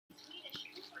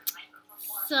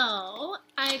So,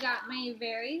 I got my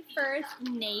very first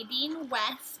Nadine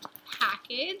West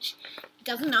package. It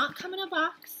does not come in a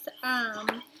box,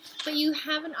 but you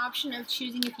have an option of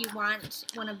choosing if you want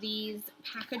one of these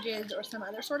packages or some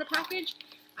other sort of package.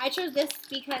 I chose this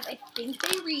because I think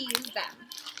they reuse them.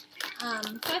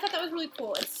 So I thought that was really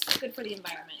cool. It's good for the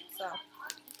environment. So,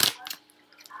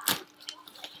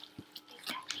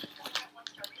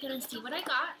 gonna see what I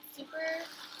got. Super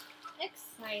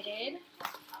excited.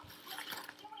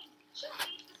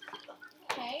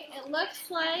 Okay, it looks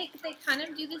like they kind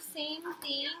of do the same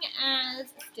thing as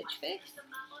Stitch Fix.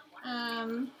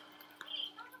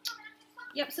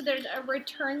 Yep, so there's a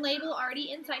return label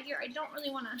already inside here. I don't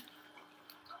really want to,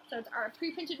 so it's our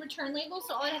pre-printed return label,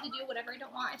 so all I have to do, whatever I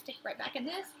don't want, I stick it right back in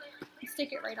this and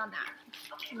stick it right on that.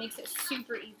 It makes it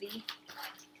super easy.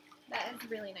 That is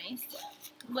really nice.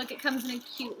 Look, it comes in a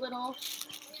cute little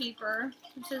paper.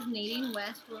 It says Nadine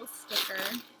West, little sticker.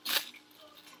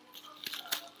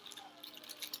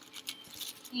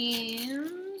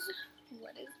 And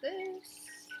what is this?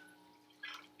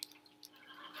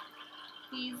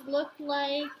 These look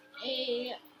like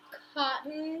a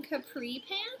cotton capri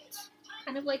pant,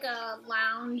 kind of like a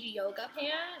lounge yoga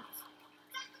pant,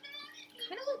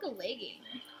 kind of like a legging,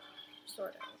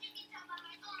 sort of.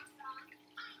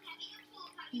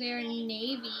 They're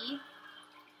navy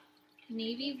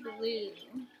blue.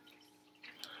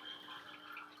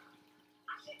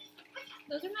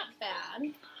 Those are not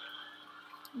bad.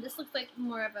 This looks like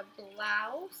more of a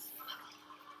blouse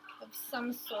of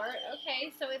some sort.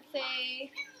 Okay, so it's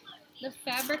the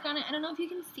fabric on it, I don't know if you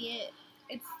can see it.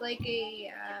 It's like a,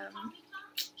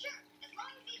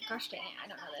 gosh dang it, I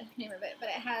don't know the name of it, but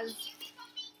it has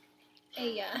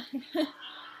a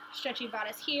stretchy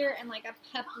bodice here and like a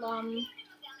peplum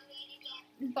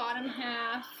bottom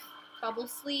half, bubble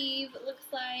sleeve, it looks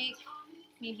like,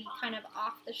 maybe kind of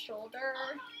off the shoulder.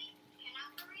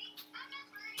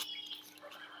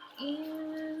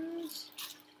 And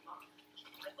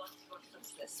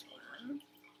what's this one?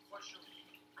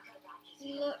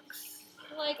 Looks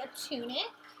like a tunic.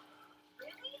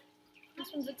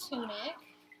 This one's a tunic,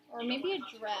 or maybe a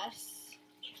dress.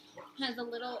 It has a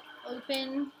little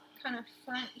open kind of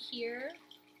front here.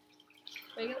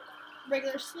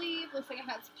 Regular sleeve. Looks like it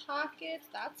has pockets.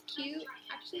 That's cute.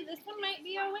 Actually, this one might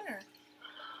be a winner.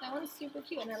 That one's super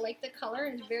cute, and I like the color.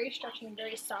 It's very stretchy and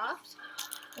very soft.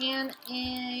 And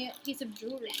a piece of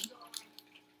jewelry.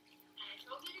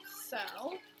 So,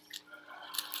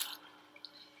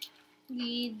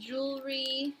 the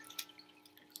jewelry.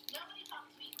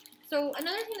 So,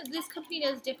 another thing that this company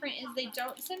does different is they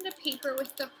don't send a paper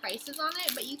with the prices on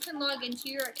it, but you can log into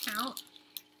your account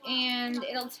and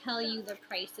it'll tell you the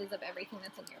prices of everything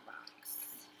that's in your box.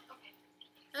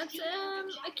 That's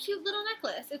a cute little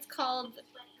necklace. It's called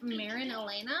Marin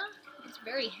Elena. It's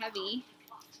very heavy.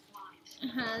 It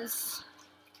has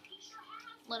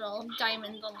little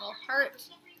diamonds on little hearts.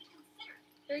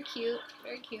 Very cute,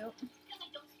 very cute.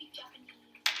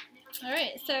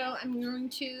 Alright, so I'm going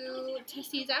to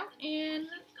test these out and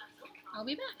I'll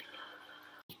be back.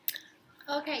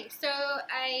 Okay, so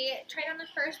I tried on the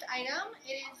first item.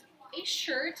 It is a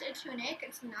shirt, a tunic.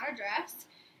 It's not a dress.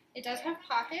 It does have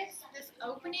pockets. This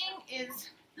opening is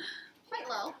quite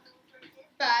low,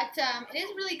 but it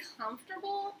is really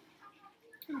comfortable.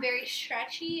 Very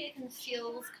stretchy. It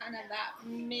conceals kind of that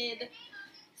mid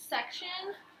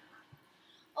section.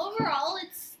 Overall,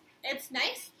 it's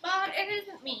nice, but it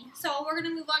isn't me. So we're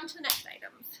gonna move on to the next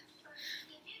items.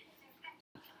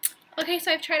 Okay,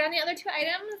 so I've tried on the other two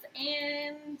items,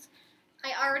 and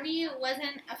I already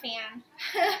wasn't a fan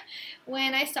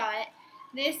when I saw it.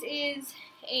 This is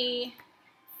a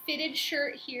fitted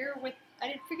shirt here with,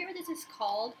 I forget what this is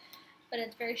called, but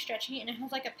it's very stretchy, and it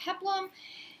has like a peplum.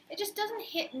 It just doesn't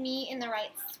hit me in the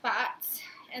right spots,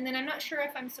 and then I'm not sure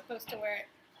if I'm supposed to wear it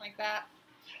like that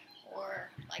or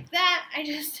like that. I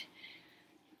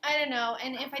don't know,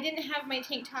 and if I didn't have my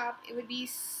tank top, it would be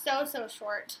so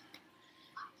short.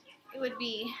 It would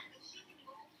be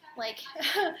like,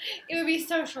 it would be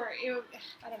so short.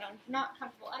 I don't know, not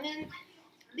comfortable. And then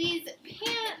these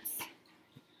pants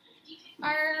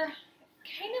are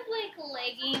kind of like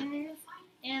leggings,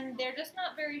 and they're just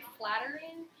not very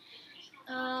flattering.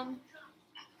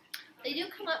 They do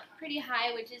come up pretty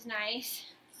high, which is nice.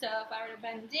 So if I were to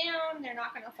bend down, they're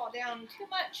not going to fall down too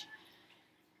much.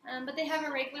 But they have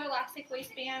a regular elastic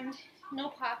waistband, no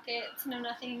pockets,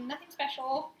 nothing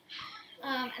special.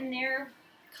 And they're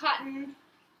cotton.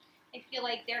 I feel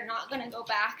like they're not going to go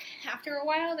back after a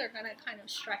while. They're going to kind of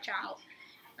stretch out.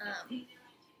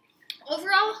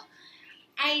 Overall,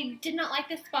 I did not like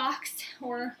this box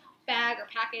or bag or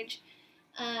package.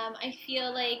 I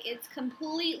feel like it's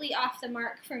completely off the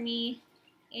mark for me,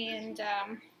 and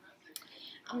I'm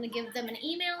going to give them an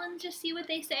email and just see what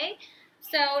they say.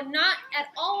 So not at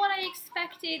all what I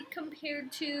expected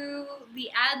compared to the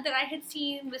ad that I had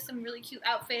seen with some really cute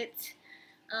outfits.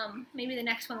 Maybe the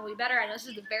next one will be better. I know this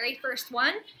is the very first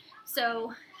one,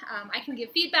 so I can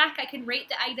give feedback, I can rate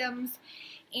the items,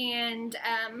 and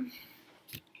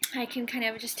I can kind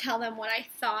of just tell them what I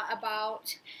thought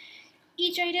about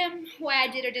each item, why I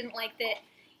did or didn't like it,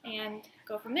 and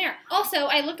go from there. Also,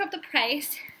 I looked up the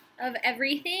price of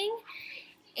everything,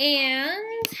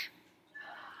 and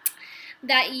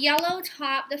that yellow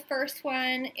top, the first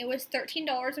one, it was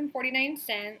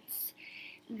 $13.49.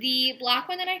 The black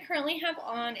one that I currently have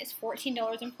on is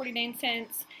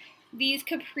 $14.49. These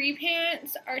capri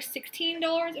pants are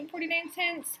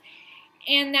 $16.49.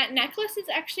 And that necklace is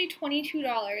actually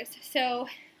 $22. So,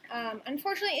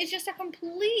 unfortunately, it's just a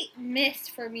complete miss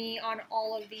for me on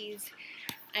all of these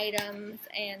items.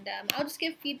 And I'll just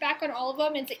give feedback on all of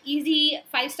them. It's an easy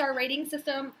 5-star rating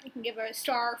system. You can give a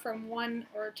star from 1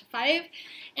 to 5,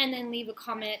 and then leave a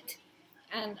comment.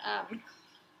 And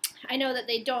I know that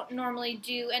they don't normally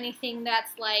do anything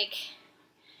that's like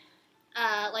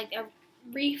a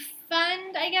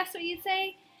refund, I guess what you'd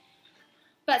say.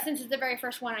 But since it's the very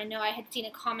first one, I know I had seen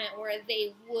a comment where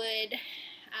they would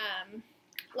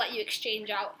let you exchange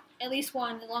out at least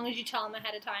one, as long as you tell them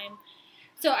ahead of time.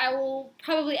 So I will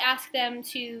probably ask them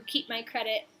to keep my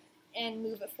credit and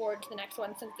move it forward to the next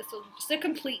one, since this was just a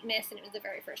complete miss and it was the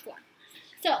very first one.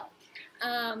 So,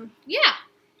 yeah.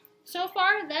 So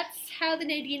far, that's how the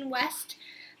Nadine West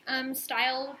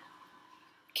style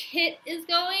kit is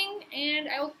going, and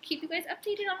I will keep you guys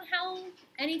updated on how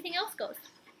anything else goes.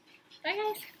 Bye,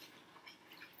 guys.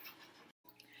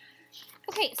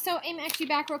 Okay, so I'm actually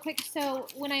back real quick. So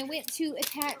when I went to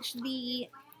attach the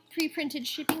pre-printed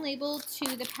shipping label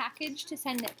to the package to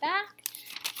send it back,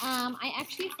 I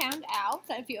actually found out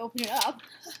that if you open it up,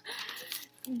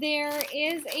 there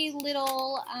is a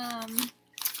little,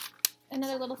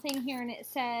 another little thing here, and it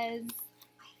says,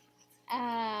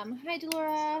 hi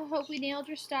Delora, hope we nailed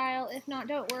your style. If not,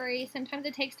 don't worry. Sometimes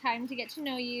it takes time to get to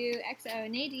know you. XO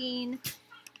Nadine.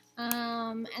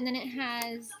 And then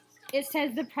it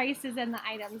says the prices and the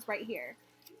items right here.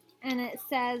 And it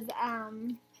says,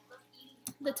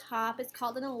 the top is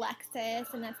called an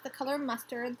Alexis, and that's the color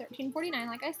mustard, $13.49,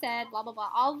 like I said, blah, blah, blah.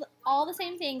 All the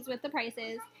same things with the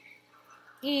prices.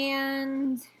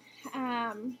 And,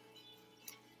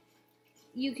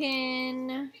 you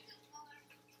can,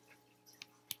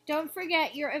 don't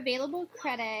forget your available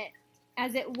credit,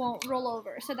 as it won't roll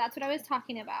over. So that's what I was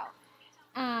talking about.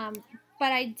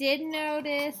 But I did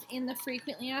notice in the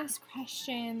frequently asked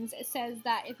questions, it says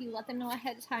that if you let them know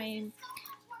ahead of time,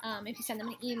 if you send them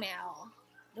an email,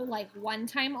 like one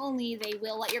time only, they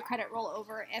will let your credit roll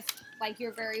over if like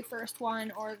your very first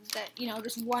one, or that, you know,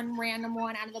 just one random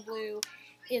one out of the blue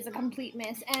is a complete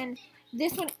miss. And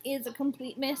this one is a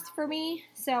complete miss for me,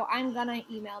 so I'm gonna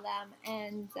email them,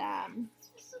 and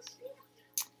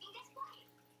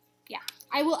yeah,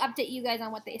 I will update you guys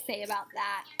on what they say about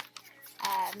that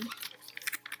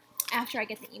after I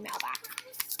get the email back.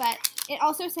 But it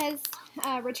also says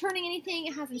returning anything,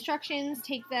 it has instructions.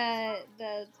 Take the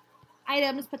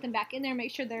items, put them back in there,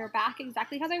 make sure they're back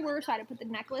exactly how they were. So I had to put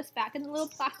the necklace back in the little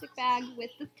plastic bag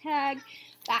with the tag,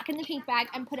 back in the pink bag,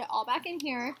 and put it all back in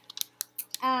here.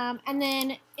 And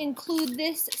then include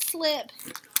this slip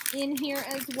in here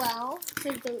as well.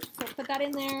 So put that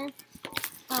in there.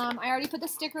 I already put the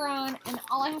sticker on, and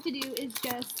all I have to do is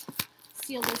just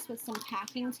seal this with some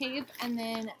packing tape, and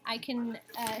then I can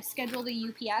schedule the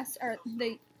UPS or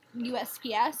the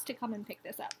USPS to come and pick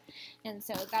this up. And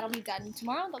so that'll be done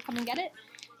tomorrow. They'll come and get it,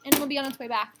 and it'll be on its way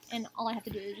back, and all I have to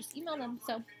do is just email them.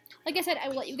 So like I said, I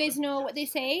will let you guys know what they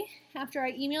say after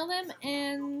I email them,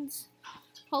 and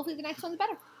hopefully the next one's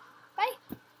better.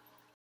 Bye!